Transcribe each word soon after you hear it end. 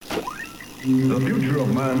The future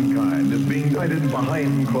of mankind is being guided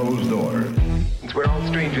behind closed doors. Since we're all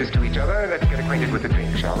strangers to each other, let's get acquainted with the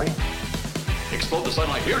drink, shall we? Explode the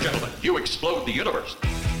sunlight here, gentlemen. You explode the universe.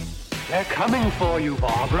 They're coming for you,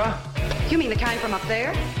 Barbara. You mean the kind from up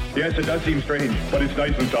there? Yes, it does seem strange, but it's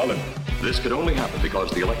nice and solid. This could only happen because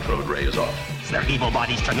the electrode ray is off. Their evil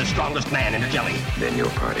bodies turn the strongest man into jelly. Then your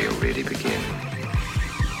party will really begin.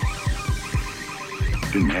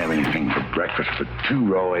 Didn't have anything for breakfast but 2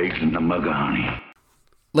 raw eggs and a mug of honey.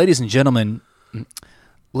 Ladies and gentlemen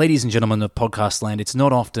of Podcast Land, it's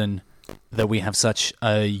not often that we have such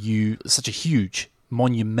a huge,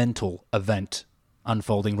 monumental event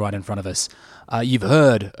unfolding right in front of us. You've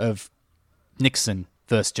heard of Nixon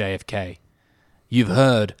versus JFK. You've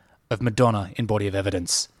heard of Madonna in Body of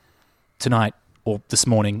Evidence. Tonight, or this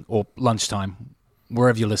morning, or lunchtime,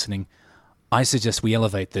 wherever you're listening, I suggest we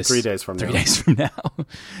elevate this 3 days from now. 3 days from now.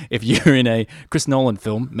 If you're in a Chris Nolan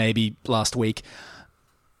film, maybe last week.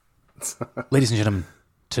 Ladies and gentlemen,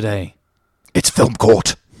 today, it's Film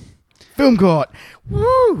Court. Film Court. Woo!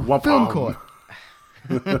 Womp Film womp. Court.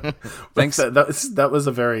 Thanks. That was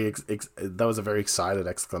a very excited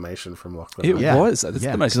exclamation from Lachlan. It was. That's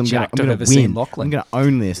the most 'cause jacked I'm I've gonna ever win. seen Lachlan. I'm going to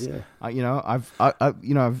own this. Yeah.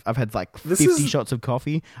 I've had like 50 shots of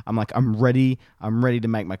coffee. I'm ready to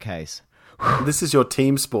make my case. This is your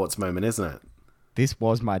team sports moment, isn't it? This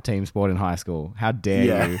was my team sport in high school. How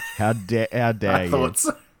dare you? How dare I you? thought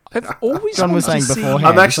so. I've always John was saying wanted to see- beforehand.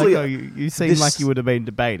 I'm it's actually- like, you seemed like you would have been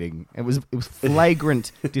debating. It was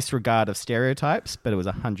flagrant disregard of stereotypes, but it was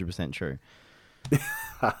 100% true.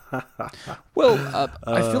 Well,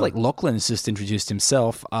 I feel like Lachlan has just introduced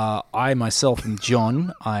himself. I myself am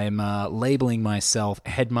John. I'm labeling myself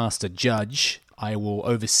Headmaster Judge. I will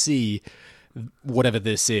oversee whatever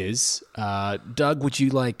this is. Doug, would you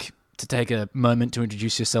like to take a moment to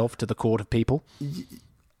introduce yourself to the court of people?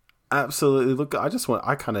 Absolutely. Look,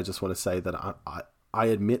 I kind of just want to say that I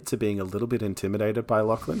admit to being a little bit intimidated by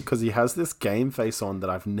Lachlan because he has this game face on that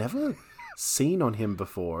I've never seen on him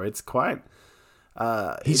before. It's quite.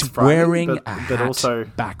 He's it's frightening, wearing a but hat also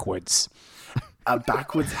backwards. a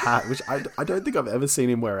backwards hat, which I don't think I've ever seen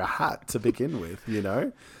him wear a hat to begin with, you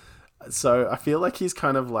know? So I feel like he's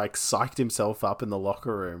kind of like psyched himself up in the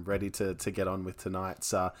locker room, ready to get on with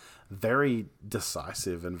tonight's very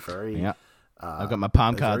decisive and very... Yeah. I've got my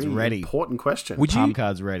palm cards very ready. important question. Would Palm you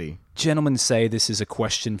cards ready. gentlemen say this is a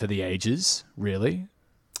question for the ages? Really?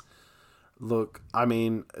 Look, I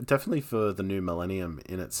mean, definitely for the new millennium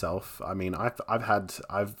in itself. I mean,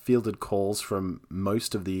 I've fielded calls from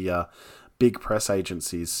most of the big press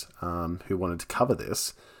agencies who wanted to cover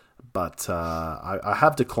this, but I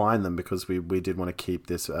have declined them because we did want to keep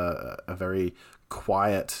this a very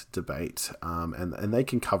quiet debate, and they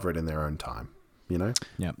can cover it in their own time. You know?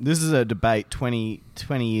 Yeah. This is a debate 20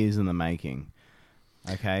 years in the making.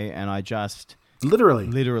 Okay, and I just Literally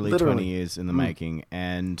 20 years in the making,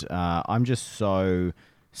 and I'm just so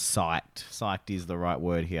psyched. Psyched is the right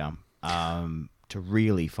word here. To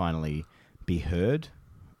really finally be heard,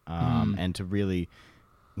 and to really,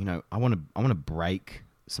 I want to break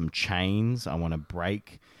some chains. I want to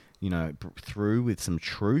break, through with some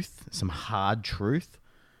truth, some hard truth.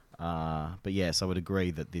 But yes, I would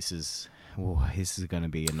agree that this is going to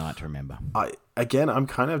be a night to remember. I'm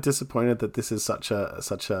kind of disappointed that this is such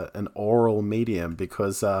an oral medium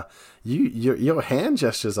because your hand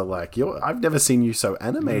gestures are like I've never seen you so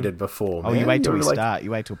animated before. Oh, man. you wait till we You're start.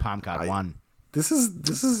 You wait till palm card 1. This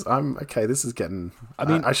is I'm okay. This is getting.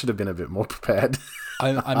 I should have been a bit more prepared.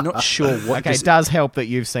 I'm not sure what. Okay, it does help that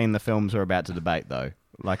you've seen the films we're about to debate, though.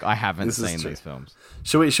 Like I haven't seen these films.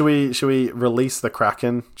 Should we release the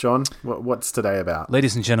Kraken, John? What's today about?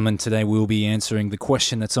 Ladies and gentlemen, today we'll be answering the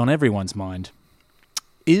question that's on everyone's mind.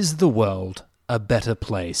 Is the world a better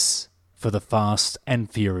place for the Fast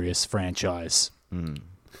and Furious franchise?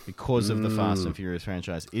 Because of the Fast and Furious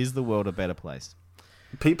franchise, is the world a better place?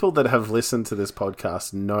 People that have listened to this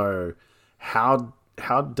podcast know how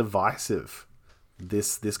divisive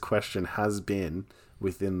this question has been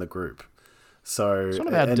within the group. So it's not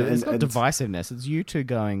about it's not divisiveness. It's you two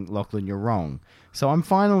going, Lachlan, you're wrong. So I'm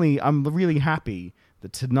really happy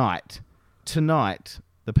that tonight,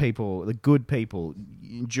 the good people,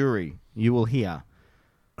 jury, you will hear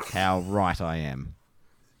how right I am.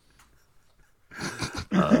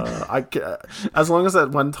 As long as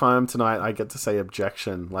at one time tonight I get to say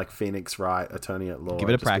objection, like Phoenix Wright, attorney at law. Give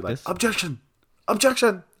it a just be practice. Like,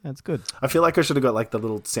 objection. That's good. I feel like I should have got like the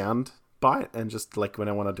little sound bite and just like when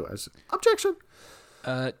I want to do it, I just, objection.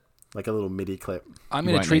 Like a little MIDI clip. I'm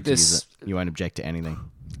going to treat this. You won't object to anything.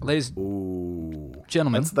 Ladies, Ooh,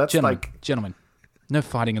 gentlemen, that's gentlemen, like gentlemen. No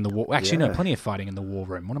fighting in the war. Actually, no, Yeah. plenty of fighting in the war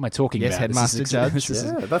room. What am I talking Yes, about? This is Headmaster Judge. this is-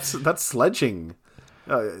 Yeah, that's sledging.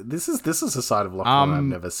 This is a side of Lachlan I've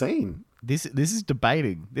never seen. This is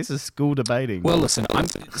debating. This is school debating. Well, listen,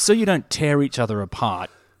 so you don't tear each other apart,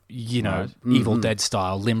 you know, Evil Dead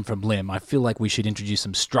style, limb from limb. I feel like we should introduce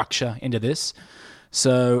some structure into this.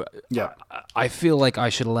 So Yeah. I feel like I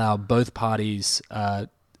should allow both parties an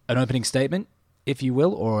opening statement, if you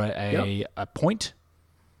will, or a point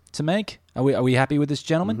to make. Are we happy with this,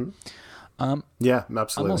 gentlemen? Yeah,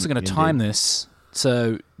 absolutely. I'm also going to time this,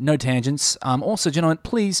 so no tangents. Also, gentlemen,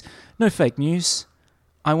 please, no fake news.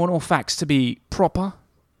 I want all facts to be proper.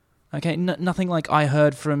 Okay, nothing like I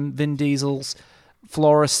heard from Vin Diesel's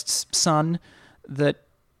florist's son that,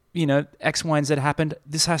 you know, X, Y, and Z happened.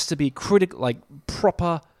 This has to be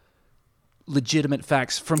proper, legitimate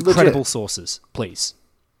facts from credible sources, please.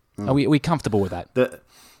 Are we comfortable with that?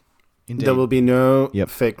 There will be no Yep.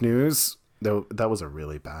 fake news. That was a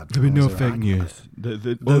really bad. There'll be no fake news. There'll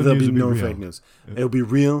be no fake news. It'll be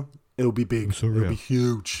real. It'll be big. It'll be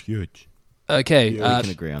huge. Huge. Okay, We can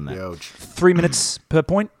agree on that. Huge. 3 minutes per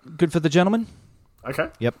point. Good for the gentlemen? Okay.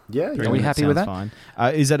 Yep. Yeah. Are we happy with that? Fine.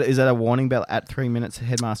 Is that a warning bell at 3 minutes,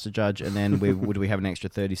 Headmaster Judge, and then would we have an extra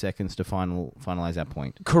 30 seconds to finalize our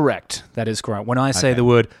point? Correct. That is correct. When I say Okay. the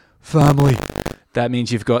word family, that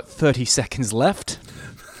means you've got 30 seconds left.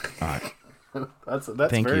 All right. That's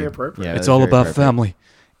Thank very you. appropriate. Yeah, It's that's all very about appropriate. family,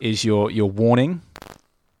 is your warning.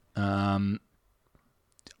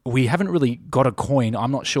 We haven't really got a coin. I'm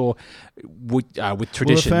not sure with Well,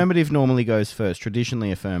 tradition. affirmative normally goes first.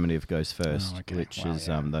 Traditionally, affirmative goes first, okay. which Well, is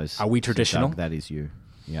those. Are we so traditional? Doug, that is you.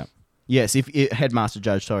 Yep. Yes. If Headmaster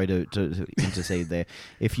Judge, sorry to intercede there.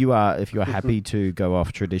 If you are happy to go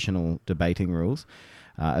off traditional debating rules,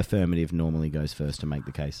 affirmative normally goes first to make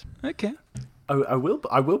the case. Okay. I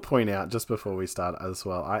will point out just before we start as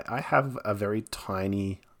well. I have a very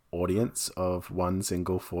tiny audience of one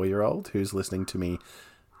single 4-year-old who's listening to me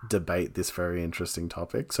debate this very interesting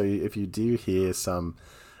topic. So if you do hear some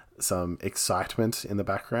excitement in the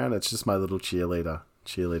background, it's just my little cheerleader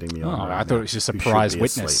cheerleading me on. Oh, right I thought now, it was just a who should surprise be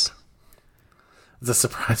witness. asleep. It's a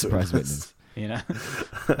surprise witness. You know?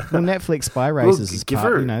 Well, Netflix Spy Races is give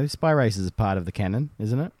part. her- You know, Spy Races is part of the canon,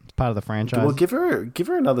 isn't it? It's part of the franchise. Well, give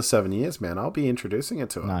her another 7 years, man. I'll be introducing it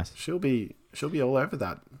to her. Nice. She'll be all over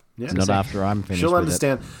that. Yeah. Not after I'm finished. She'll with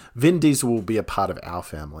understand. Vin Diesel will be a part of our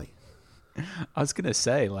family. I was going to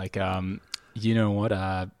say, you know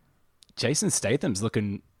what? Jason Statham's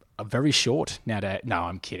looking very short nowadays. No,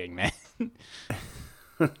 I'm kidding, man.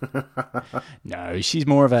 No, she's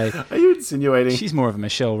more of a Are you insinuating? she's more of a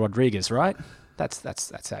Michelle Rodriguez, right?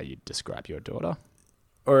 That's how you describe your daughter.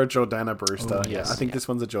 Or a Jordana Brewster. Oh, Yeah, yes, I think yeah. this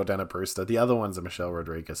one's a Jordana Brewster. The other one's a Michelle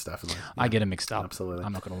Rodriguez, definitely. I get them mixed up. absolutely.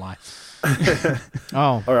 I'm not going to lie.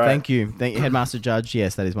 Oh, All right. thank you, Headmaster Judge.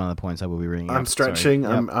 Yes, that is one of the points I will be bringing up. I'm stretching.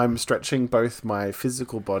 Sorry. Yep. I'm stretching both my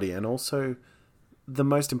physical body and also the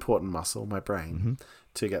most important muscle, my brain,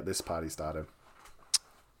 to get this party started.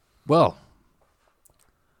 Well,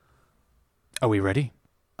 are we ready?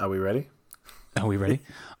 Are we ready? Are we ready?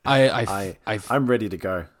 I've I'm ready to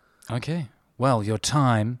go. okay. Well, your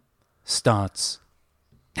time starts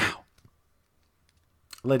now.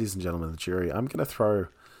 Ladies and gentlemen of the jury, I'm going to throw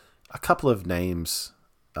a couple of names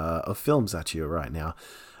of films at you right now.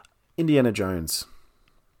 Indiana Jones.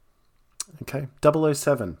 Okay.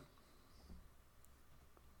 007.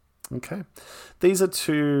 Okay. These are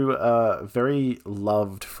two very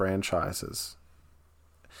loved franchises.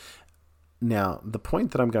 Now, the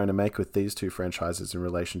point that I'm going to make with these two franchises in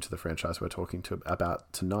relation to the franchise we're talking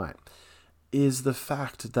about tonight is the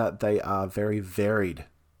fact that they are very varied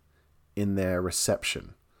in their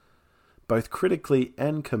reception, both critically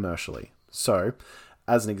and commercially. So,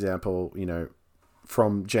 as an example, you know,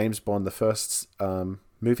 from James Bond, the first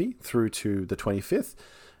movie, through to the 25th,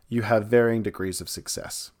 you have varying degrees of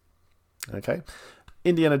success. Okay?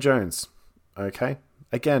 Indiana Jones. Okay?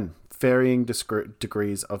 Again, varying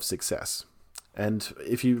degrees of success. And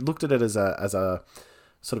if you looked at it as a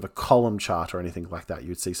sort of a column chart or anything like that,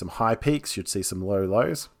 you'd see some high peaks, you'd see some low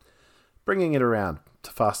lows. Bringing it around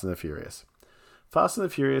to Fast and the Furious. Fast and the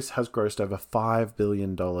Furious has grossed over $5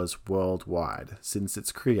 billion worldwide since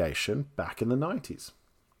its creation back in the 90s.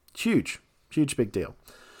 Huge big deal.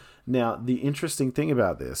 Now, the interesting thing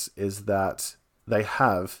about this is that they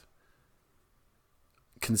have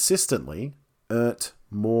consistently earned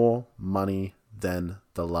more money than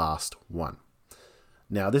the last one.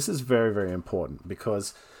 Now, this is very, very important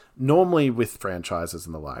because normally with franchises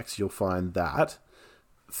and the likes, you'll find that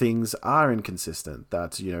things are inconsistent.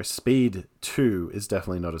 That, you know, Speed 2 is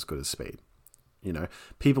definitely not as good as Speed. You know,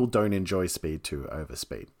 people don't enjoy Speed 2 over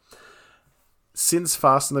Speed. since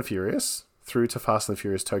Fast and the Furious through to Fast and the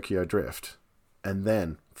Furious Tokyo Drift, and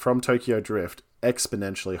then from Tokyo Drift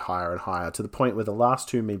exponentially higher and higher to the point where the last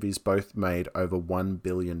two movies both made over $1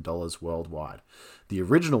 billion worldwide. The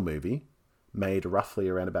original movie made roughly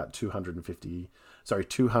around about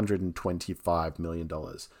 $225 million.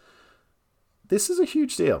 This is a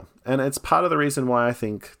huge deal, and it's part of the reason why I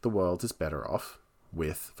think the world is better off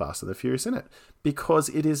with Fast and the Furious in it, because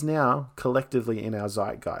it is now collectively in our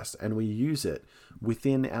zeitgeist, and we use it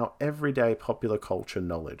within our everyday popular culture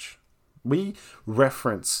knowledge. We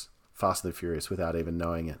reference Fast and the Furious without even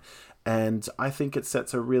knowing it, and I think it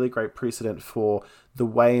sets a really great precedent for the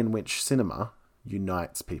way in which cinema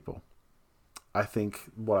unites people. I think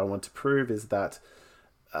what I want to prove is that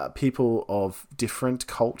people of different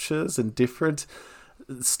cultures and different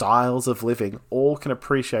styles of living all can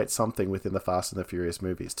appreciate something within the Fast and the Furious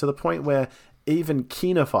movies, to the point where even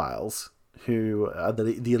kinophiles, who are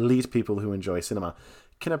the elite people who enjoy cinema,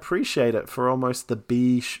 can appreciate it for almost the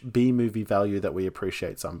B movie value that we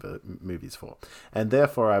appreciate some movies for. And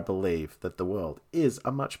therefore, I believe that the world is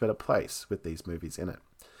a much better place with these movies in it.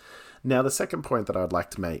 Now, the second point that I'd like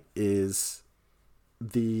to make is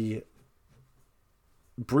the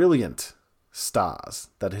brilliant stars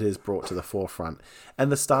that it has brought to the forefront,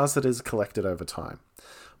 and the stars that it has collected over time.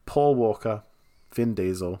 Paul Walker, Vin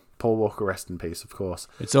Diesel. Paul Walker, rest in peace, of course.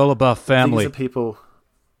 It's all about family. These are people...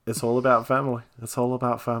 It's all about family. It's all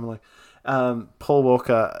about family. Paul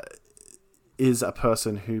Walker is a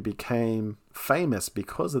person who became famous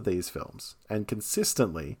because of these films and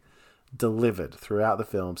consistently delivered throughout the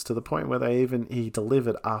films, to the point where he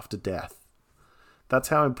delivered after death. That's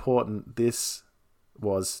how important this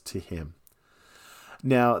was to him.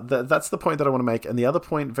 Now, that's the point that I want to make. And the other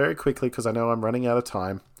point, very quickly, because I know I'm running out of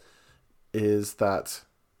time, is that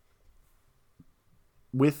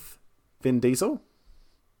with Vin Diesel,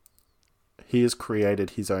 he has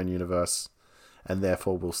created his own universe and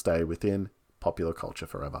therefore will stay within popular culture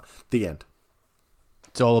forever. The end.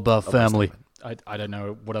 It's all about family. I don't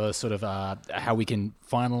know what other sort of how we can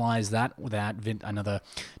finalize that without another.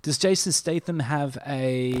 Does Jason Statham have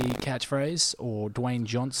a catchphrase, or Dwayne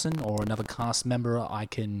Johnson, or another cast member?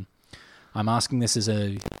 I'm asking this as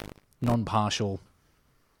a non-partial.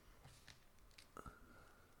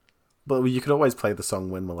 But you could always play the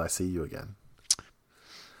song "When Will I See You Again,"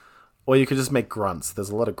 or you could just make grunts.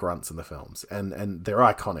 There's a lot of grunts in the films, and they're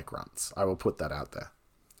iconic grunts. I will put that out there.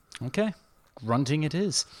 Okay, grunting it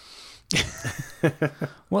is.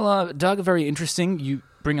 Well, Doug, very interesting. You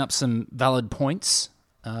bring up some valid points.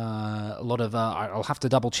 A lot of I'll have to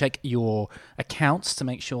double check your accounts to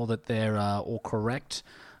make sure that they're all correct.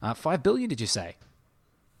 5 billion, did you say?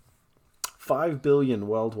 5 billion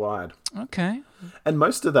worldwide. Okay. And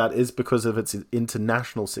most of that is because of its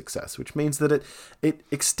international success, which means that it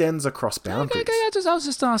extends across boundaries. Okay, I was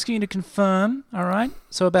just asking you to confirm, all right?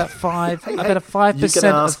 So about 5... about a 5%... You're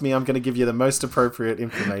going to ask me, I'm going to give you the most appropriate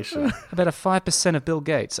information. About a 5% of Bill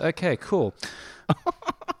Gates. Okay, cool.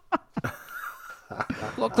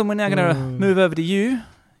 Lachlan, we're now going to move over to you.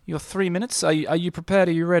 Your 3 minutes. Are you prepared?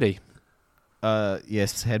 Are you ready?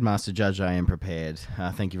 Yes, Headmaster Judge, I am prepared.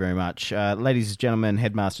 Thank you very much. Ladies and gentlemen,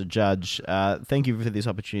 Headmaster Judge, thank you for this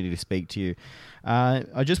opportunity to speak to you.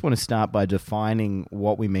 I just want to start by defining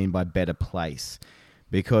what we mean by better place,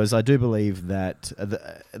 because I do believe that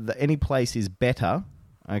any place is better,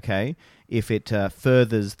 okay, if it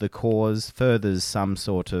furthers the cause, furthers some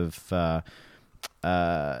sort of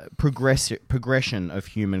progression of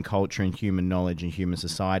human culture and human knowledge and human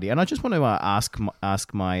society. And I just want to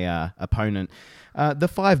ask my opponent, the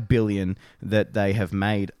 5 billion that they have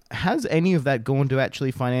made, has any of that gone to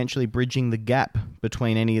actually financially bridging the gap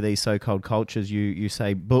between any of these so-called cultures you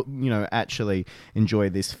say, actually enjoy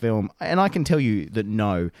this film? And I can tell you that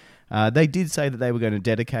no. They did say that they were going to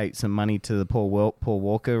dedicate some money to the Paul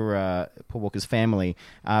Walker's family,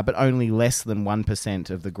 but only less than 1%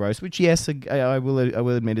 of the gross. Which, yes, I will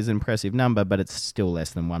admit is an impressive number, but it's still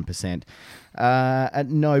less than 1%. At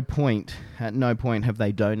no point have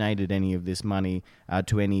they donated any of this money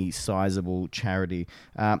to any sizable charity.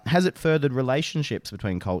 Has it furthered relationships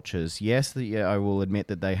between cultures? Yes, I will admit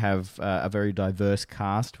that they have a very diverse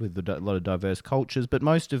cast with a lot of diverse cultures, but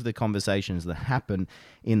most of the conversations that happen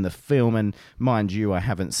in the film, and mind you, I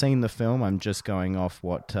haven't seen the film, I'm just going off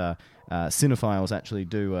what cinephiles actually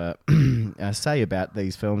do say about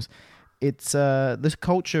these films. It's this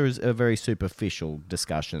culture is very superficial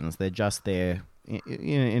discussions. They're just there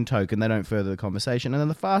in token. They don't further the conversation. And then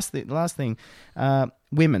the last thing,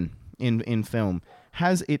 women in film.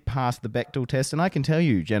 Has it passed the Bechdel test? And I can tell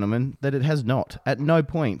you, gentlemen, that it has not. At no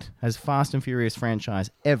point has Fast and Furious franchise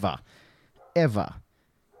ever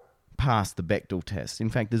pass the Bechdel test. In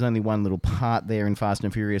fact, there's only one little part there in Fast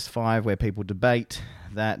and Furious 5 where people debate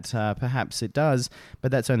that perhaps it does, but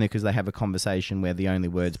that's only because they have a conversation where the only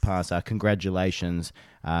words passed are congratulations,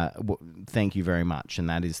 thank you very much, and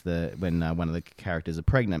that is when one of the characters are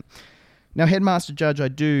pregnant. Now, Headmaster Judge, I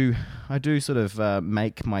do sort of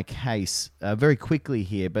make my case very quickly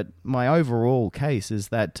here, but my overall case is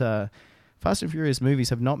that Fast and Furious movies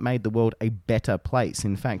have not made the world a better place.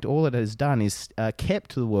 In fact, all it has done is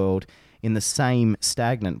kept the world in the same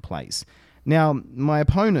stagnant place. Now, my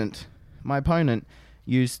opponent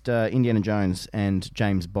used Indiana Jones and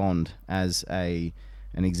James Bond as an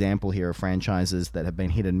example here of franchises that have been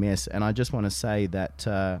hit and miss, and I just want to say that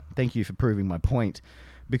thank you for proving my point,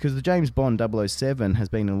 because the James Bond 007 has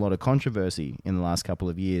been in a lot of controversy in the last couple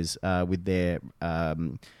of years with their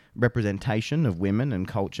representation of women and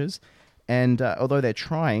cultures. And although they're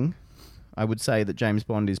trying, I would say that James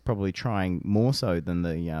Bond is probably trying more so than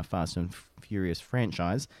the Fast and Furious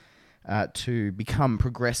franchise to become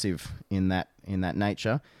progressive in that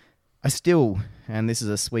nature. I still, and this is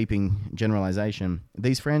a sweeping generalization,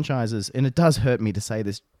 these franchises, and it does hurt me to say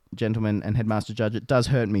this, gentlemen and Headmaster Judge, it does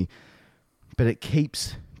hurt me, but it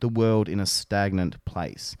keeps the world in a stagnant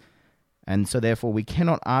place. And so therefore we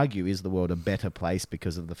cannot argue, is the world a better place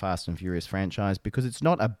because of the Fast and Furious franchise, because it's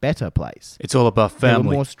not a better place. It's all about family. There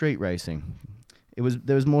were more street racing.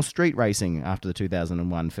 There was more street racing after the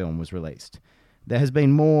 2001 film was released. There has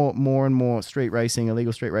been more and more street racing,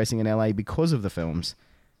 illegal street racing in LA because of the films.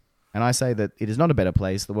 And I say that it is not a better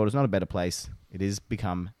place. The world is not a better place. It has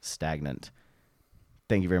become stagnant.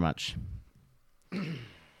 Thank you very much.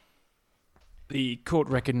 The court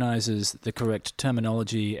recognises the correct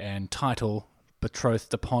terminology and title,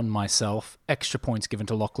 betrothed upon myself. Extra points given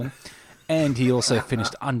to Lachlan. And he also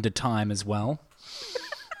finished under time as well.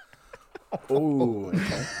 Oh,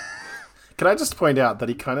 okay. Can I just point out that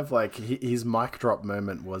he kind of like, his mic drop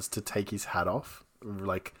moment was to take his hat off.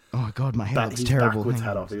 Like, oh God, my hat is terrible. His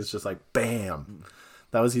hat off. He was just like, bam.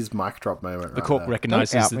 That was his mic drop moment. The court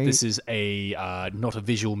recognises that this is not a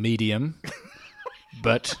visual medium.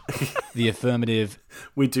 But the affirmative...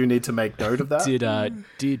 We do need to make note of that.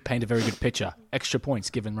 Did paint a very good picture. Extra points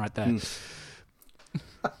given right there.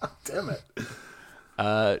 Damn it.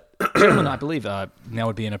 Gentlemen, I believe now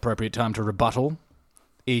would be an appropriate time to rebuttal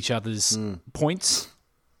each other's points,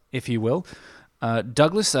 if you will.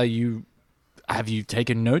 Douglas, have you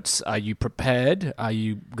taken notes? Are you prepared? Are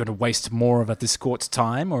you going to waste more of this court's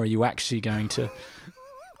time, or are you actually going to...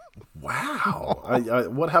 Wow.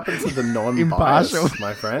 What happened to the non-bias,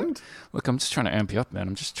 my friend? Look, I'm just trying to amp you up, man.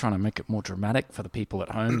 I'm just trying to make it more dramatic for the people at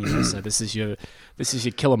home. You know, so this is your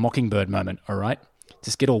Kill a Mockingbird moment, all right?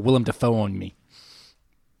 Just get all Willem Dafoe on me.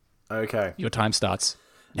 Okay. Your time starts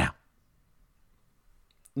now.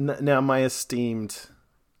 Now, my esteemed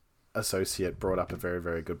associate brought up a very,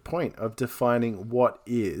 very good point of defining what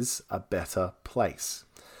is a better place.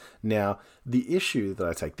 Now, the issue that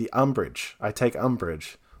I take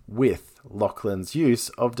umbrage with Lachlan's use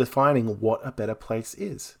of defining what a better place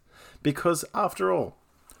is. Because, after all,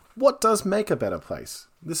 what does make a better place?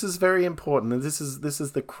 This is very important, and this is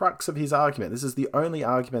the crux of his argument. This is the only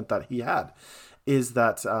argument that he had, is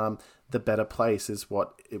that the better place is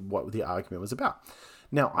what the argument was about.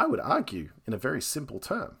 Now, I would argue, in a very simple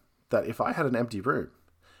term, that if I had an empty room,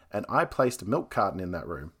 and I placed a milk carton in that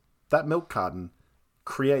room, that milk carton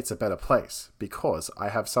creates a better place because I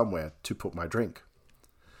have somewhere to put my drink.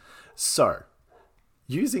 So,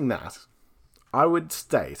 using that, I would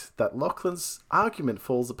state that Lachlan's argument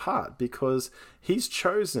falls apart because he's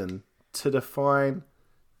chosen to define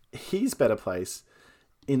his better place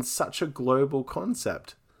in such a global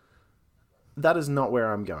concept. That is not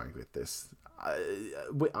where I'm going with this.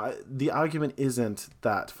 The argument isn't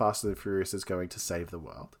that Fast and the Furious is going to save the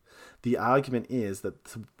world. The argument is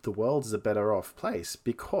that the world is a better off place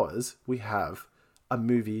because we have a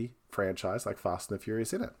movie franchise like Fast and the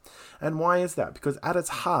Furious in it. And why is that? Because at its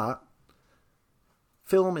heart,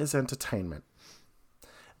 film is entertainment.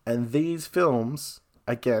 And these films,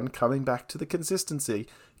 again, coming back to the consistency,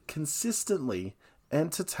 consistently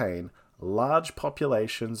entertain large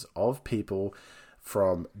populations of people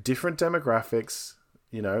from different demographics.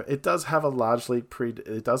 You know, it does have a large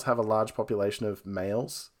population of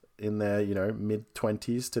males in their,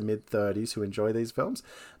 mid-20s to mid-30s who enjoy these films,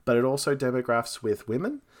 but it also demographics with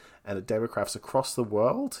women, and it demographics across the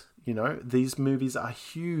world. You know, these movies are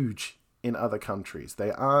huge in other countries.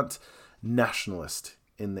 They aren't nationalist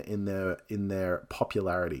in their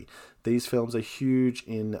popularity. These films are huge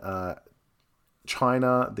in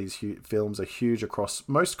China. These films are huge across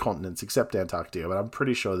most continents except Antarctica, but I'm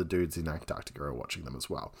pretty sure the dudes in Antarctica are watching them as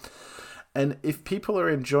well. And if people are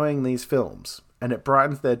enjoying these films and it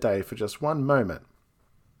brightens their day for just one moment,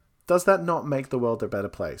 does that not make the world a better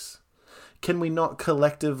place? Can we not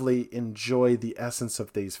collectively enjoy the essence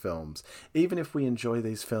of these films, even if we enjoy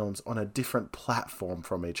these films on a different platform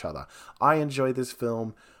from each other? I enjoy this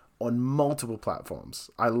film on multiple platforms.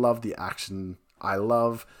 I love the action. I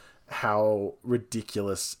love how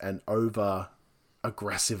ridiculous and over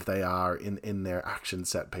aggressive they are in their action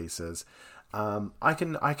set pieces. I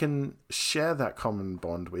can share that common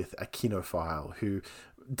bond with a kinophile who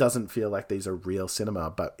doesn't feel like these are real cinema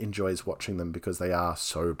but enjoys watching them because they are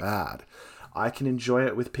so bad. I can enjoy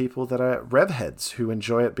it with people that are rev heads who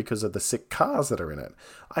enjoy it because of the sick cars that are in it.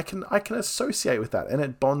 I can associate with that, and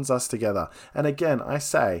it bonds us together. And again, I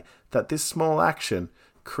say that this small action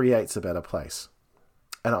creates a better place.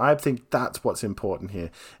 And I think that's what's important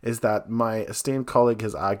here, is that my esteemed colleague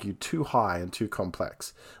has argued too high and too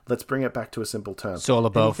complex. Let's bring it back to a simple term. It's all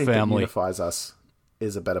about Anything family. that unifies us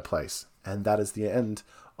is a better place. And that is the end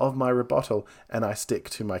of my rebuttal, and I stick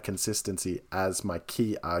to my consistency as my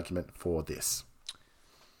key argument for this.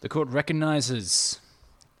 The court recognizes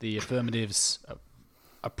the affirmative's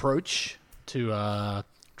approach to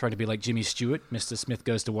trying to be like Jimmy Stewart, Mr. Smith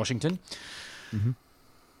Goes to Washington. Mm-hmm.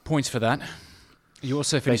 Points for that. You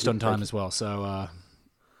also finished on time as well, so...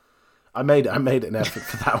 I made an effort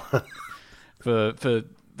for that one. For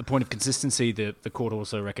the point of consistency, the court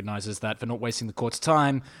also recognizes that for not wasting the court's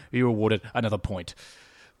time, you're awarded another point.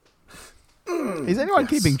 Is anyone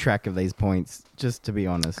keeping track of these points? Just to be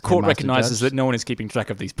honest, The court Master recognizes Judge? that no one is keeping track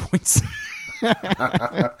of these points.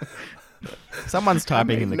 Someone's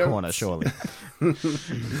typing in the corner, surely.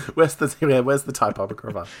 Where's the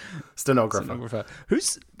typographer? Stenographer.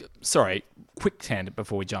 Sorry, quick tangent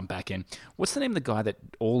before we jump back in. What's the name of the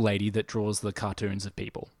lady that draws the cartoons of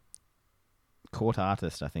people? Court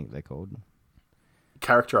artist, I think they're called.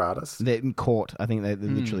 Character artist? They're in court. I think they're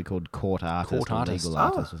literally called court artist. Court or artist. legal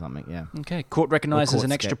artist or something, yeah. Okay, court recognizes court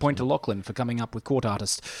an extra sketch, point to yeah. Lachlan for coming up with court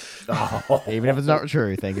artist. Even if it's not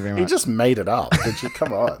true, thank you very He much. just made it up. Did you?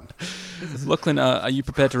 Come on. Lachlan, are you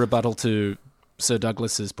prepared to rebuttal to Sir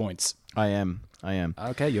Douglas's points? I am.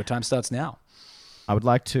 Okay, your time starts now. I would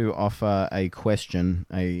like to offer a question,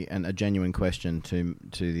 a genuine question to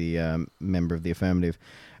the member of the affirmative.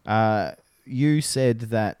 You said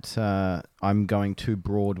that I'm going too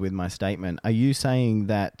broad with my statement. Are you saying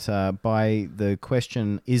that by the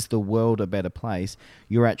question, is the world a better place,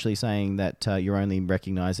 you're actually saying that you're only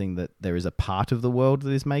recognizing that there is a part of the world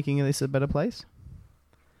that is making this a better place?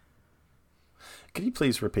 Can you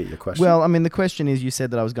please repeat your question? Well, I mean, the question is, you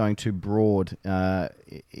said that I was going too broad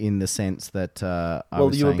in the sense that I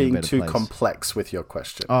was you were saying a being better too place. complex with your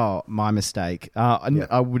question. Oh, my mistake. Yeah.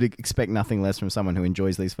 I would expect nothing less from someone who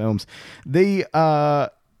enjoys these films. The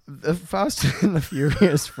Fast and the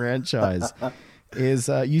Furious franchise is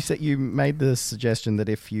you made the suggestion that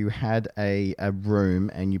if you had a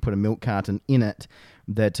room and you put a milk carton in it,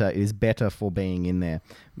 that it is better for being in there.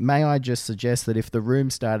 May I just suggest that if the room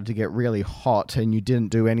started to get really hot and you didn't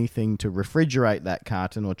do anything to refrigerate that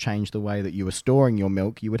carton or change the way that you were storing your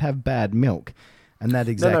milk, you would have bad milk. And that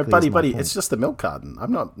exactly No, buddy, is my point. it's just a milk carton.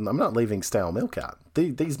 I'm not leaving stale milk out.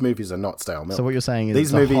 These movies are not stale milk. So what you're saying is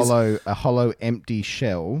these it's movies, a hollow, empty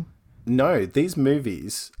shell. No, these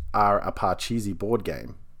movies are a Parcheesi board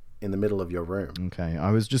game in the middle of your room. Okay,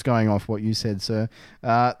 I was just going off what you said, sir.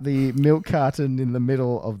 The milk carton in the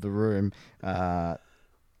middle of the room.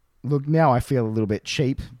 Look, now I feel a little bit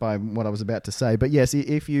cheap by what I was about to say, but yes,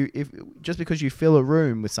 if just because you fill a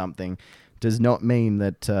room with something does not mean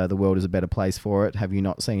that the world is a better place for it. Have you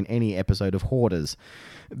not seen any episode of Hoarders?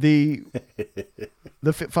 The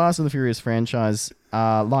Fast and the Furious franchise,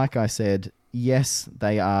 like I said, yes,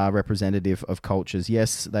 they are representative of cultures.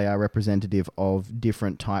 Yes, they are representative of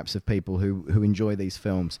different types of people who enjoy these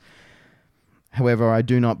films. However, I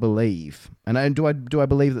do not believe, and do I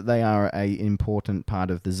believe that they are an important part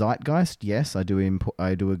of the zeitgeist? Yes, I do.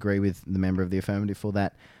 I do agree with the member of the affirmative for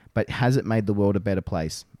that. But has it made the world a better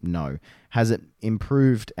place? No. Has it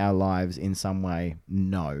improved our lives in some way?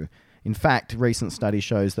 No. In fact, recent study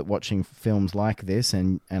shows that watching films like this,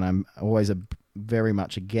 and I'm always very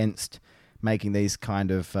much against making these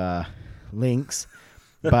kind of links,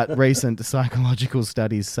 but recent psychological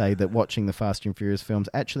studies say that watching the Fast and Furious films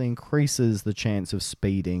actually increases the chance of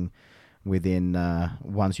speeding within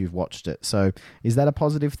once you've watched it. So is that a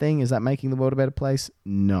positive thing? Is that making the world a better place?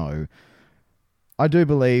 No. I do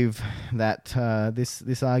believe that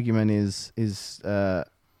this argument is done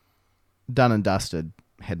and dusted,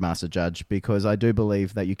 Headmaster Judge, because I do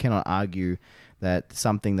believe that you cannot argue that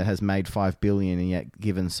something that has made $5 billion and yet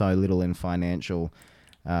given so little in financial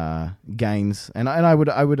gains, and I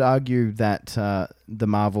would argue that the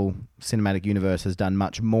Marvel Cinematic Universe has done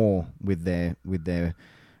much more with their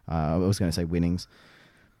I was going to say winnings,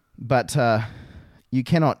 but you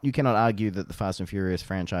cannot argue that the Fast and Furious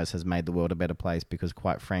franchise has made the world a better place, because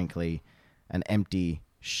quite frankly, an empty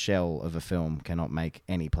shell of a film cannot make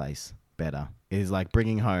any place better. It is like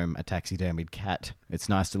bringing home a taxidermied cat. It's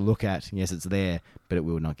nice to look at, yes, it's there, but it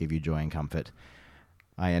will not give you joy and comfort.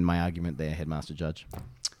 I end my argument there, Headmaster Judge.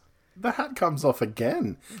 The hat comes off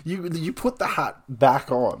again. You put the hat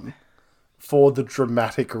back on for the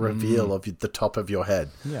dramatic reveal of the top of your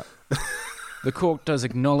head. Yeah. The court does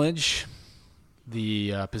acknowledge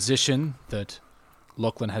the position that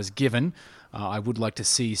Lachlan has given. I would like to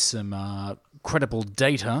see some credible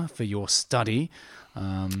data for your study.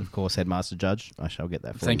 Of course, Headmaster Judge, I shall get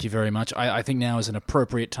that for you. Thank you very much. I think now is an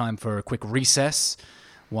appropriate time for a quick recess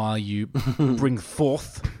while you bring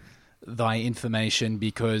forth thy information,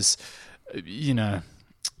 because,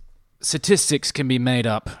 statistics can be made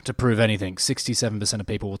up to prove anything. 67% of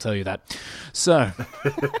people will tell you that. So,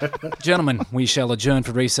 gentlemen, we shall adjourn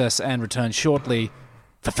for recess and return shortly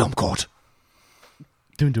for Film Court.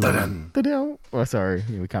 Oh, sorry.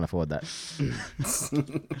 We can't afford that.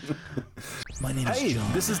 My name is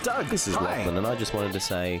John. This is Doug. This is Lachlan, and I just wanted to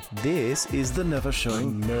say, this is the Never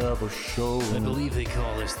Showing. I believe they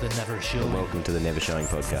call this the Never Show. Welcome to the Never Showing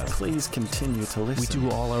podcast. Please continue to listen. We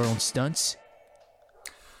do all our own stunts.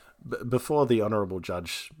 Before the Honourable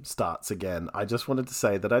Judge starts again, I just wanted to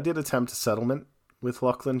say that I did attempt a settlement with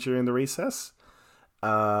Lachlan during the recess.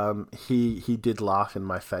 He did laugh in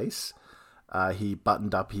my face. He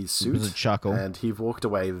buttoned up his suit. It was a chuckle. And he walked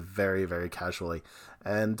away very, very casually.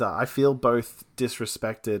 And I feel both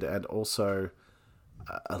disrespected and also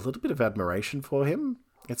a little bit of admiration for him.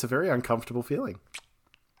 It's a very uncomfortable feeling.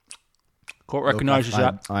 Court recognises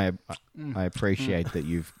that. I appreciate that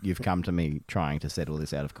you've come to me trying to settle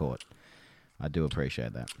this out of court. I do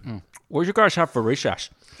appreciate that. What did you guys have for recess?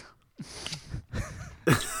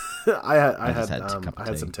 I had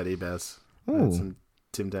tea. some teddy bears. I Ooh. had some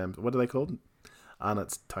Tim Tams. What are they called?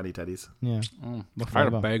 Arnott's Tiny Teddies. Yeah. I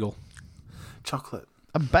had a bagel. Chocolate.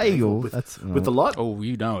 A bagel? With That's the lot? Oh,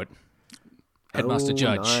 you know it. Headmaster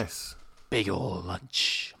Judge. Nice. Bagel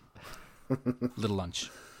lunch. Little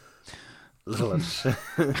lunch. Little lunch.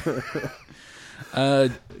 Uh,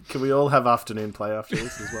 Can we all have afternoon play after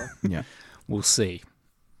this as well? Yeah. we'll see.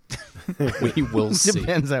 We will see.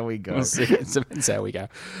 Depends how we go. We'll see. It depends how we go.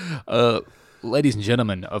 Ladies and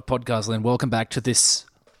gentlemen of Podcast Land, welcome back to this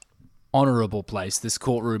honourable place, this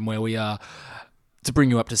courtroom where we are, to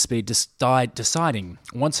bring you up to speed, deciding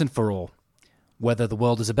once and for all whether the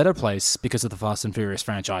world is a better place because of the Fast and Furious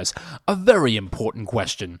franchise. A very important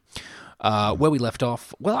question. Where we left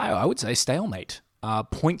off, well, I would say stalemate.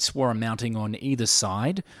 Points were amounting on either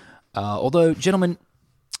side. Although, gentlemen,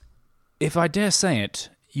 if I dare say it,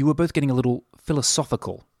 you were both getting a little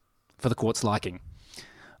philosophical for the court's liking.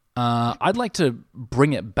 I'd like to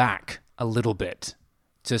bring it back a little bit.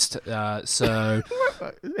 Just so...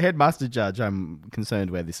 Headmaster Judge, I'm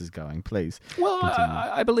concerned where this is going. Please. Well,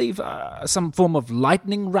 I believe some form of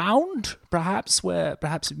lightning round, perhaps, where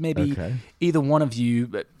perhaps maybe either one of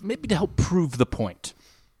you, maybe to help prove the point.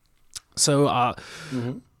 So,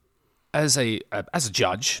 as a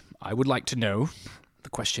judge, I would like to know, the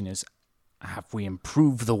question is, have we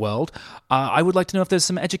improved the world? I would like to know if there's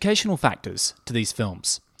some educational factors to these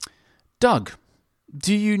films. Doug,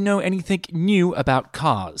 do you know anything new about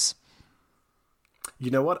cars? You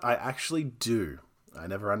know what? I actually do. I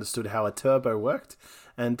never understood how a turbo worked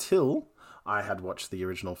until I had watched the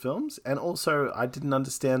original films, and also I didn't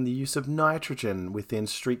understand the use of nitrogen within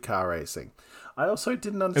streetcar racing. I also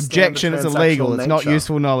didn't understand Objection, the it's illegal. It's not nature.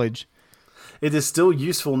 useful knowledge. It is still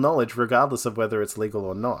useful knowledge regardless of whether it's legal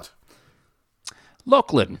or not.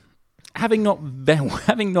 Lachlan, having not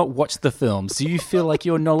watched the films, do you feel like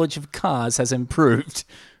your knowledge of cars has improved?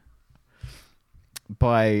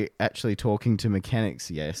 By actually talking to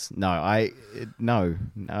mechanics, yes. No, I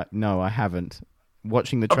haven't.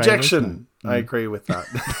 Watching the trailers. Objection! I agree with that.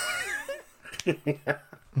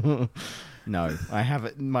 No, I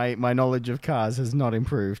haven't. My knowledge of cars has not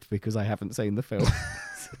improved because I haven't seen the film.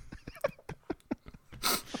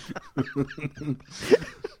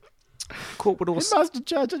 Court would also... Master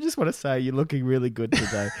Judge, I just want to say you're looking really good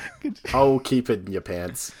today. Oh, keep it in your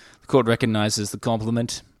pants. The court recognises the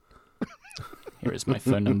compliment. Here is my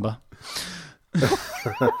phone number.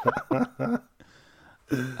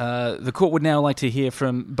 The court would now like to hear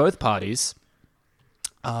from both parties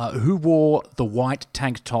who wore the white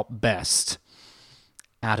tank top best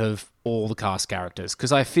out of all the cast characters.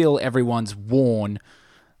 Because I feel everyone's worn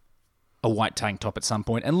a white tank top at some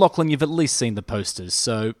point. And Lachlan, you've at least seen the posters,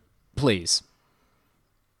 so please.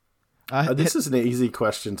 This is an easy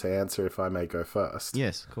question to answer if I may go first.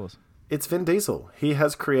 Yes, of course. It's Vin Diesel. He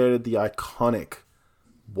has created the iconic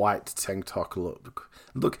white tank top look.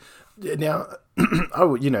 Look, now,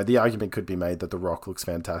 the argument could be made that The Rock looks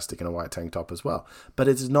fantastic in a white tank top as well, but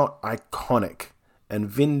it's not iconic. And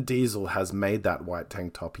Vin Diesel has made that white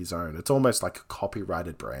tank top his own. It's almost like a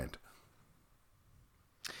copyrighted brand.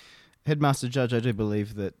 Headmaster Judge, I do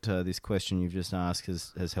believe that this question you've just asked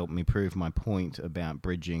has helped me prove my point about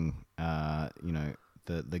bridging,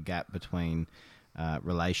 the gap between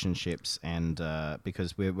relationships and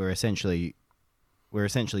because we're essentially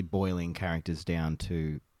boiling characters down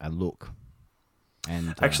to a look.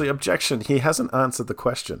 And actually, objection. He hasn't answered the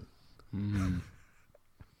question.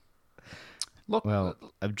 Look, well,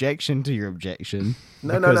 objection to your objection.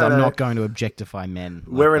 No, because I'm not going to objectify men.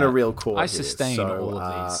 We're in a real court. I sustain all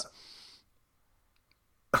of these.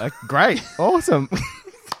 Great. Awesome.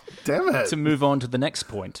 Damn it. To move on to the next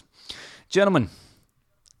point. Gentlemen,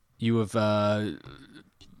 you have...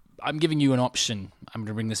 I'm giving you an option. I'm going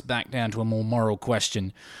to bring this back down to a more moral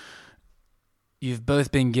question. You've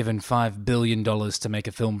both been given $5 billion to make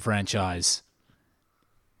a film franchise.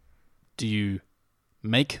 Do you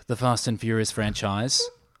make the Fast and Furious franchise,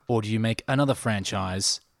 or do you make another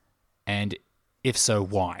franchise? And if so,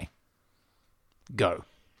 why? Go.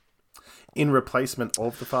 In replacement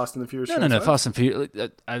of the Fast and the Furious franchise? No. Fast and Furious...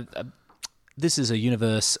 this is a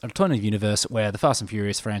universe, an alternative universe, where the Fast and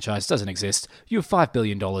Furious franchise doesn't exist. You have $5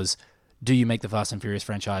 billion. Do you make the Fast and Furious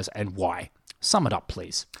franchise, and why? Sum it up,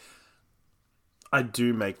 please. I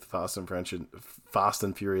do make the Fast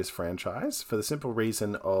and Furious franchise for the simple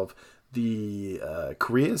reason of the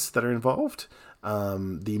careers that are involved,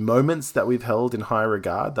 the moments that we've held in high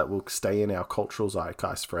regard that will stay in our cultural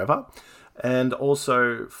zeitgeist forever, and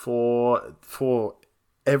also for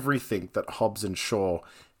everything that Hobbs and Shaw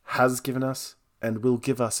has given us and will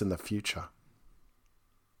give us in the future.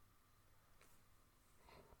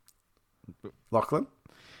 Lachlan?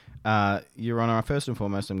 Your Honour, first and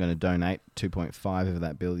foremost, I'm going to donate 2.5 of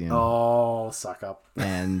that billion. Oh, suck up.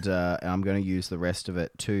 And I'm going to use the rest of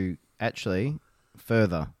it to actually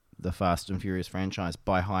further the Fast and Furious franchise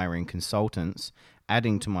by hiring consultants,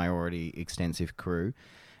 adding to my already extensive crew,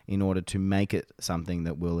 in order to make it something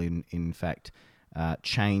that will, in fact,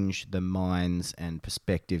 change the minds and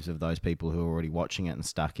perspectives of those people who are already watching it and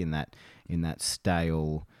stuck in that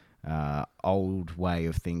stale, old way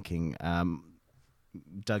of thinking.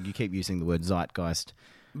 Doug, you keep using the word zeitgeist.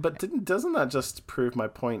 But doesn't that just prove my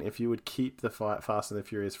point? If you would keep the Fast and the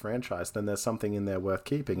Furious franchise, then there's something in there worth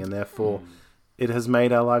keeping, and therefore it has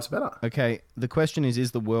made our lives better. Okay, the question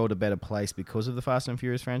is the world a better place because of the Fast and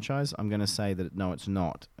Furious franchise? I'm going to say that no, it's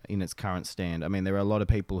not in its current stand. I mean, there are a lot of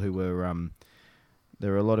people who were...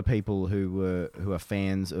 There are a lot of people who are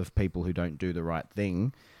fans of people who don't do the right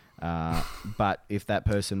thing, but if that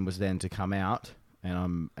person was then to come out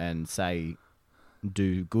and say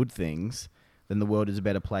do good things, then the world is a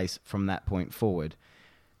better place from that point forward.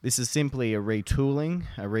 This is simply a retooling,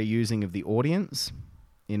 a reusing of the audience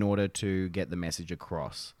in order to get the message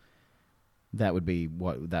across. That would be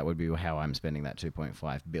how I'm spending that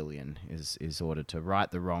 2.5 billion is order to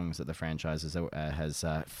right the wrongs that the franchise has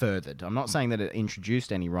furthered. I'm not saying that it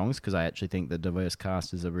introduced any wrongs, because I actually think the diverse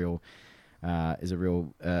cast is a real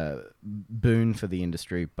boon for the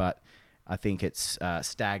industry, but I think it's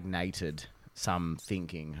stagnated some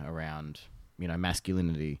thinking around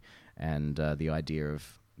masculinity and the idea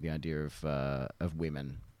of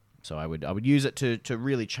women. So I would use it to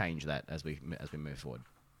really change that as we move forward.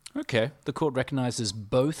 Okay, the court recognises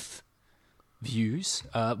both views.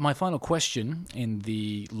 My final question in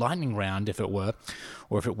the lightning round, if it were,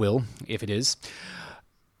 or if it will, if it is,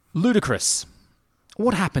 Ludacris.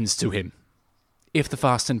 What happens to him if the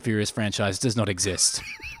Fast and Furious franchise does not exist?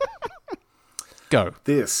 Go.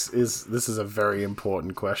 This is a very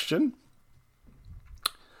important question.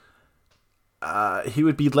 He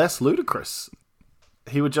would be less ludicrous.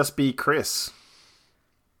 He would just be Chris.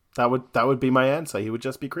 That would be my answer. He would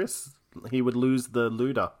just be Chris. He would lose the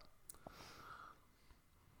Luda.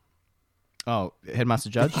 Oh, Headmaster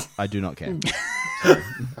Judge, I do not care.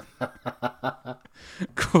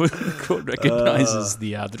 Court recognises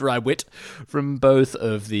the dry wit from both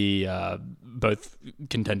of the both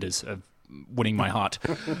contenders of winning my heart.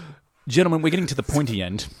 Gentlemen, we're getting to the pointy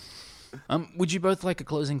end. Would you both like a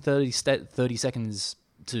closing 30 seconds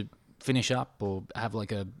to finish up, or have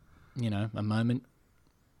like a moment?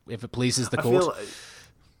 If it pleases the court.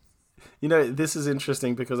 This is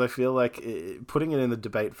interesting because I feel like putting it in the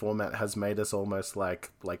debate format has made us almost like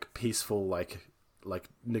peaceful, like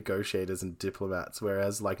negotiators and diplomats,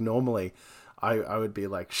 whereas like normally I would be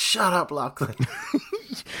like, shut up, Lachlan.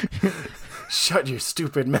 Shut your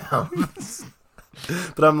stupid mouth.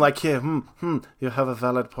 But I'm like, yeah, you have a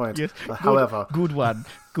valid point. Yes. However, Good one,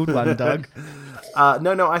 Doug.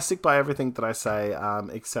 no, I stick by everything that I say,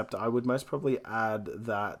 except I would most probably add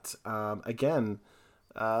that again,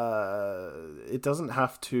 it doesn't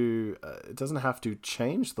have to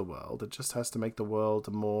change the world. It just has to make the world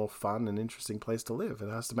a more fun and interesting place to live. It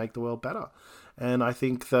has to make the world better, and I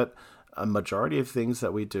think that a majority of things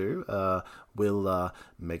that we do will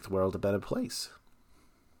make the world a better place.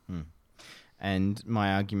 And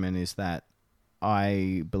my argument is that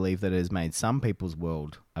I believe that it has made some people's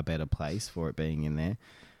world a better place for it being in there,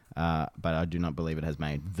 but I do not believe it has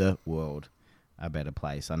made the world a better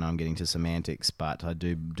place. I know I'm getting to semantics, but I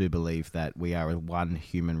do believe that we are one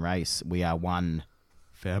human race. We are one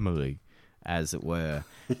family, as it were.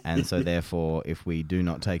 And so therefore, if we do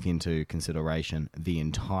not take into consideration the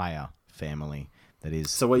entire family that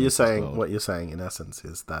is... So what you're saying in essence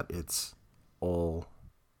is that it's all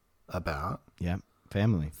about... Yeah,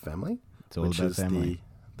 family. Family? It's all which about is family.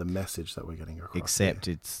 The message that we're getting across. Except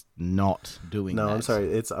here. it's not doing that. No, I'm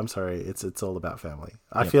sorry. It's all about family.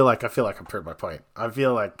 I feel like I proved my point. I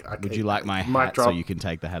feel like Would you like my hat so you can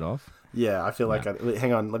take the hat off? Yeah, I feel like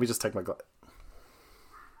hang on, let me just take my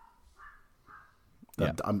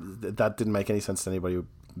that didn't make any sense to anybody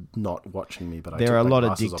not watching me, but there are a lot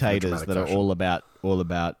of dictators that are all about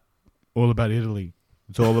Italy.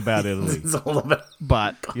 It's all about Italy. It's all about.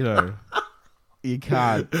 But you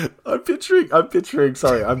can't. I'm picturing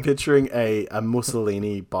a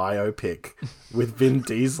Mussolini biopic with Vin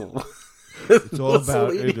Diesel. It's all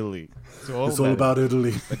about Italy. It's all about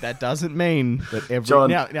Italy. But that doesn't mean that every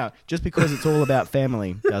now just because it's all about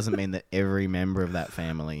family doesn't mean that every member of that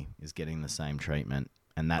family is getting the same treatment,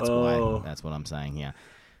 and that's what I'm saying here.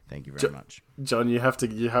 Thank you very much, John. You have to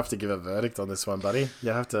give a verdict on this one, buddy. You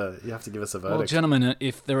have to give us a verdict. Well, gentlemen,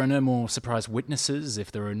 if there are no more surprise witnesses,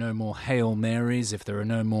 if there are no more Hail Marys, if there are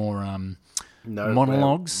no more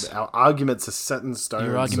monologues, our arguments are set in stone.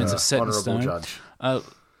 Your arguments are set in stone, judge.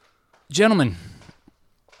 Gentlemen.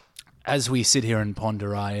 As we sit here and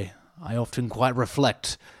ponder, I often quite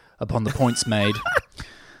reflect upon the points made,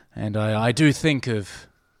 and I do think of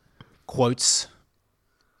quotes,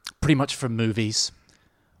 pretty much from movies.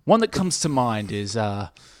 One that comes to mind is,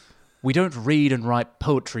 we don't read and write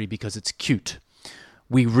poetry because it's cute.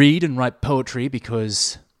 We read and write poetry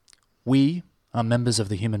because we are members of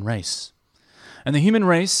the human race. And the human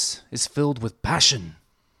race is filled with passion.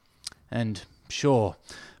 And sure,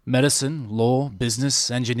 medicine, law, business,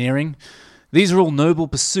 engineering, these are all noble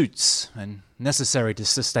pursuits and necessary to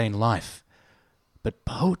sustain life. But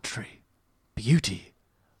poetry, beauty,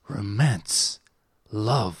 romance,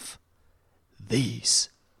 love, these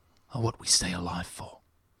are what we stay alive for.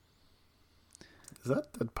 Is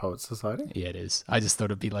that the Poets Society? Yeah, it is. I just thought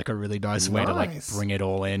it'd be like a really nice way to like bring it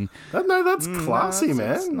all in. No, that's classy, man.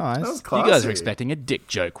 That's nice. That was classy. You guys were expecting a dick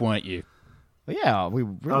joke, weren't you? Well, yeah, we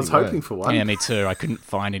really I was were. hoping for one. Yeah, me too. I couldn't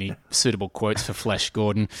find any suitable quotes for Flesh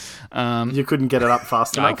Gordon. You couldn't get it up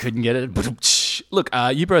fast enough? I couldn't get it. Look,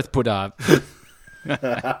 you both put...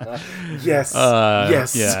 Yes.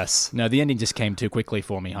 Yes. No, the ending just came too quickly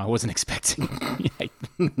for me. I wasn't expecting.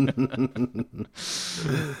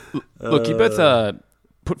 Look, you both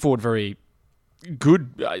put forward very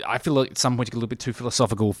good. I feel like at some point you got a little bit too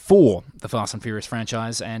philosophical for the Fast and Furious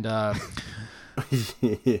franchise, and the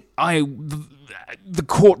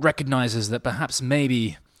court recognizes that perhaps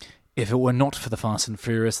maybe if it were not for the Fast and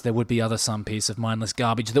Furious, there would be some piece of mindless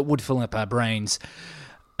garbage that would fill up our brains.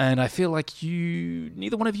 And I feel like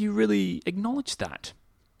neither one of you really acknowledged that.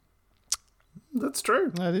 That's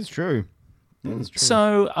true. That is true.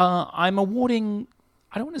 So I'm awarding...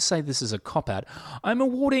 I don't want to say this is a cop-out. I'm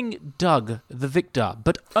awarding Doug the victor,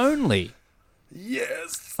 but only...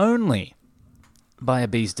 Yes! Only by a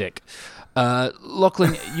bee's dick.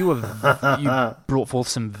 Lachlan, you brought forth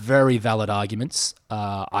some very valid arguments.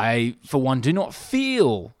 I, for one, do not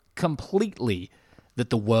feel completely that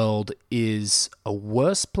the world is a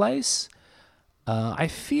worse place. I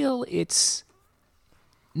feel it's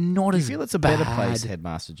not as bad. I feel it's a better place,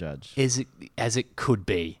 Headmaster Judge. As it could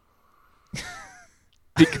be.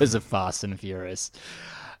 Because of Fast and Furious.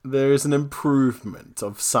 There is an improvement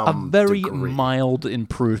of some A very degree. mild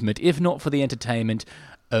improvement, if not for the entertainment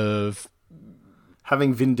of...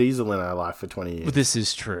 having Vin Diesel in our life for 20 years. This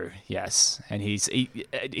is true, yes. And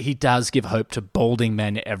he does give hope to balding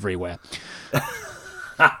men everywhere.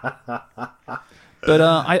 But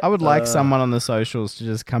I would like someone on the socials to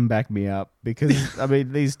just come back me up because I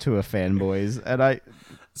mean these two are fanboys, and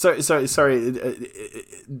Sorry.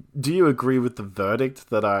 Do you agree with the verdict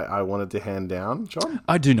that I wanted to hand down, John?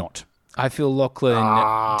 I do not. I feel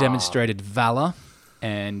Lachlan demonstrated valor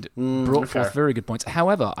and brought forth very good points.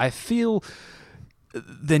 However, I feel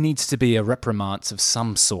there needs to be a reprimand of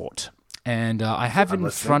some sort. And I have in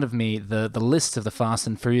front of me the list of the Fast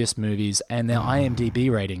and Furious movies and their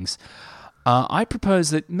IMDb ratings. I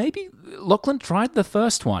propose that maybe Lachlan tried the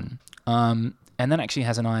first one, and that actually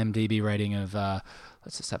has an IMDb rating of,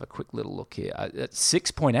 let's just have a quick little look here,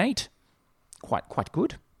 6.8. Quite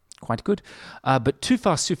good. But Too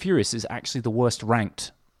Fast, Too Furious is actually the worst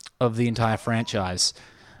ranked of the entire franchise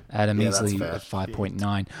at a measly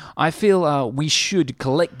 5.9. I feel we should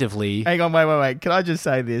collectively... Hang on, wait. Can I just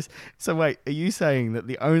say this? So wait, are you saying that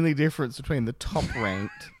the only difference between the top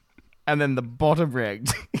ranked and then the bottom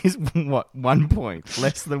ranked is what, 1 point?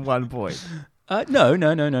 Less than 1 point? No.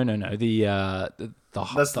 The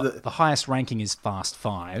highest ranking is Fast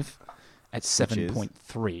 5 at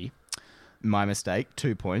 7.3. My mistake,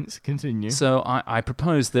 2 points. Continue. So I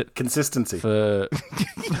propose that consistency for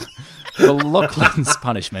Lachlan's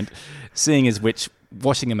punishment, seeing as which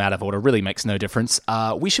washing him out of order really makes no difference,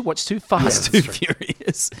 we should watch Too Fast, Too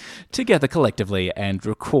Furious together collectively and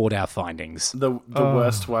record our findings. The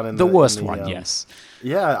worst one in the worst one, yes.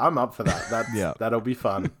 Yeah, I'm up for that. That'll be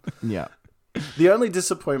fun. Yeah. The only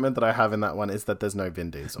disappointment that I have in that one is that there's no Vin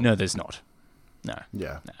Diesel. No, there's not. No.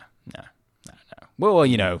 Yeah. No. Well,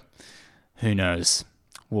 who knows?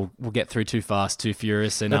 We'll get through Too Fast, Too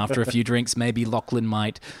Furious, and after a few drinks, maybe Lachlan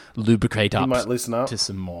might lubricate up. He might loosen up to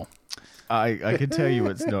some more. I can tell you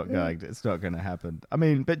it's not going to happen. I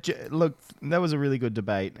mean, but look, that was a really good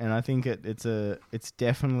debate, and I think it's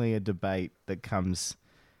definitely a debate that comes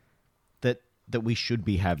that we should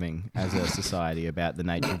be having as a society about the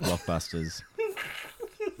nature of blockbusters.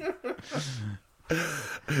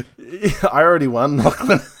 I already won,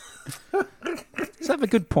 Lachlan. Does have a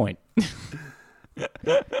good point.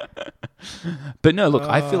 But no, look,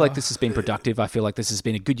 I feel like this has been productive. I feel like this has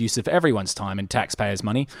been a good use of everyone's time and taxpayers'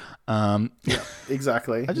 money. Yeah,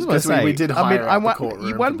 exactly. I just want to say, we did hire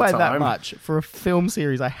you won by that much for a film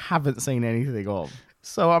series I haven't seen anything of.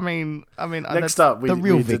 So I mean, next up,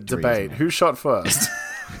 we did debate who shot first.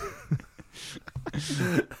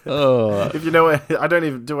 If you know what, I don't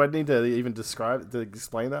even. Do I need to even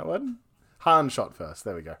explain that one? Han shot first.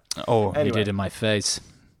 There we go. Oh, anyway. You did in my face.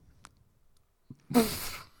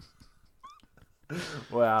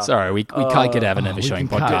 Wow. Sorry, we can't get out of a Never Showing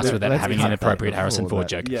podcast without having an inappropriate Harrison Ford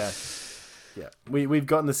joke. Yeah. We've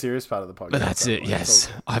gotten the serious part of the podcast. But that's it,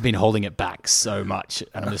 yes. I've been holding it back so much,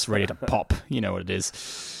 and I'm just ready to pop. You know what it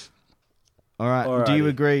is. All right.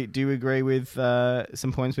 Alrighty. Do you agree with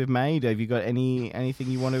some points we've made? Have you got anything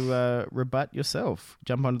you want to rebut yourself?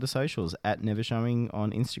 Jump onto the socials at Never Showing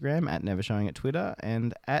on Instagram, at Never Showing at Twitter,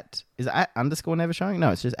 and is it at _Never Showing?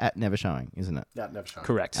 No, it's just at Never Showing, isn't it? Yeah, Never Showing.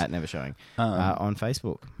 Correct. At Never Showing on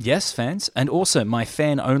Facebook. Yes, fans, and also my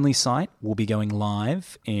fan-only site will be going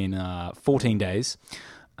live in 14 days.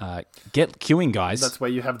 Get queuing, guys. That's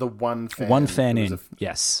where you have the one fan. One fan in,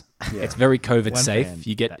 yes. Yeah. It's very COVID safe. Fan.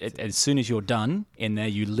 You get as soon as you're done in there,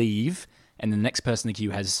 you leave, and the next person in the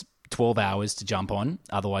queue has 12 hours to jump on.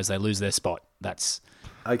 Otherwise, they lose their spot. That's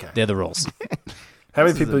okay. They're the rules. How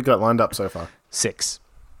many people you got lined up so far? 6.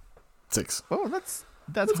 Oh, that's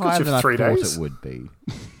higher than I thought it would be.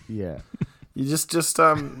 Yeah. You just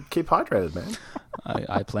keep hydrated, man.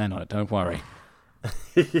 I plan on it. Don't worry.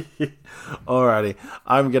 Alrighty,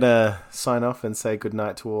 I'm gonna sign off and say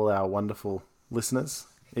goodnight to all our wonderful listeners,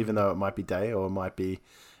 even though it might be day or it might be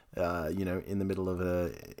in the middle of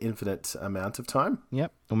an infinite amount of time.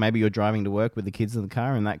 Yep. Or maybe you're driving to work with the kids in the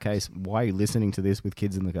car. In that case, why are you listening to this with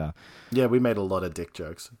kids in the car? Yeah, we made a lot of dick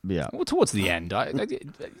jokes. Yeah. Well, towards the end,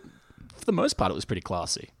 for the most part, it was pretty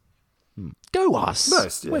classy. Go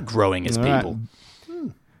us. We're growing as people.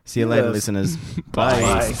 Right. See you later, listeners.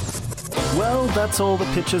 Bye. Well, that's all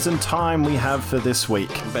the pictures and time we have for this week.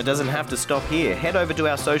 But it doesn't have to stop here. Head over to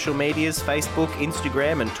our social medias, Facebook,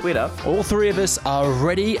 Instagram, and Twitter. All three of us are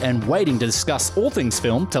ready and waiting to discuss all things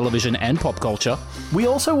film, television, and pop culture. We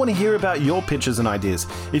also want to hear about your pictures and ideas.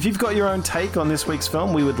 If you've got your own take on this week's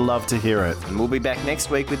film, we would love to hear it. And we'll be back next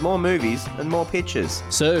week with more movies and more pictures.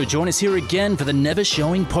 So join us here again for the Never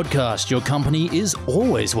Showing podcast. Your company is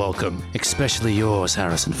always welcome, especially yours,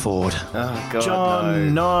 Harrison Ford. Oh, God,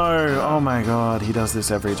 John, no. Oh, my God. He does this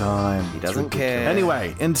every time. He doesn't care.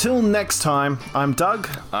 Anyway, until next time, I'm Doug.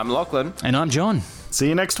 I'm Lachlan. And I'm John. See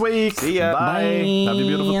you next week. See ya. Bye. Bye. Have a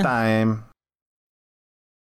beautiful time.